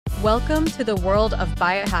Welcome to the world of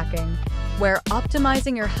biohacking, where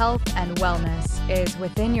optimizing your health and wellness is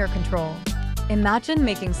within your control. Imagine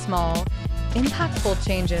making small, impactful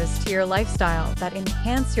changes to your lifestyle that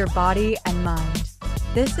enhance your body and mind.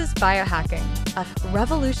 This is biohacking, a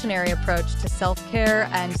revolutionary approach to self-care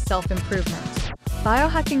and self-improvement.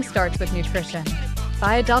 Biohacking starts with nutrition.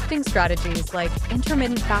 By adopting strategies like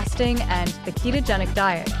intermittent fasting and the ketogenic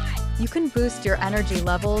diet, you can boost your energy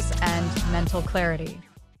levels and mental clarity.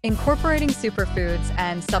 Incorporating superfoods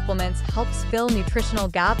and supplements helps fill nutritional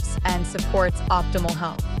gaps and supports optimal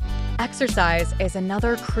health. Exercise is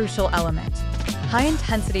another crucial element.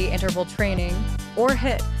 High-intensity interval training, or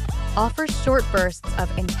HIIT, offers short bursts of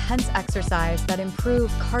intense exercise that improve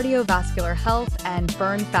cardiovascular health and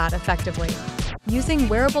burn fat effectively. Using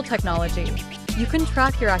wearable technology, you can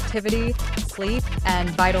track your activity, sleep, and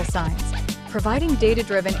vital signs, providing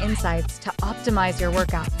data-driven insights to optimize your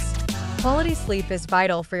workouts. Quality sleep is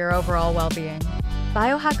vital for your overall well-being.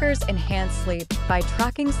 Biohackers enhance sleep by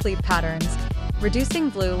tracking sleep patterns,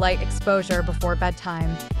 reducing blue light exposure before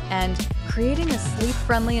bedtime, and creating a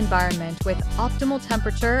sleep-friendly environment with optimal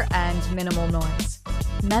temperature and minimal noise.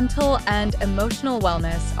 Mental and emotional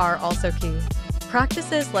wellness are also key.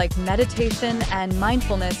 Practices like meditation and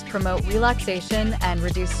mindfulness promote relaxation and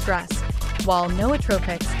reduce stress, while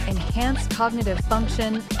nootropics enhance cognitive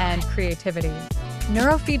function and creativity.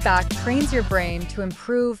 Neurofeedback trains your brain to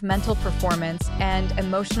improve mental performance and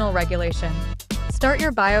emotional regulation. Start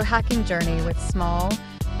your biohacking journey with small,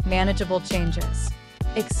 manageable changes.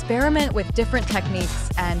 Experiment with different techniques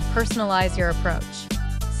and personalize your approach.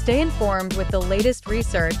 Stay informed with the latest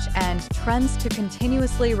research and trends to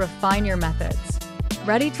continuously refine your methods.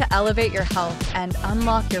 Ready to elevate your health and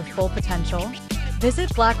unlock your full potential?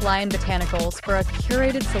 Visit Black Lion Botanicals for a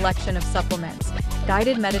curated selection of supplements,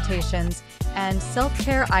 guided meditations, and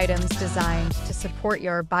self-care items designed to support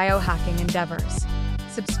your biohacking endeavors.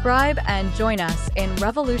 Subscribe and join us in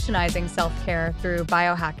revolutionizing self-care through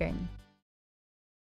biohacking.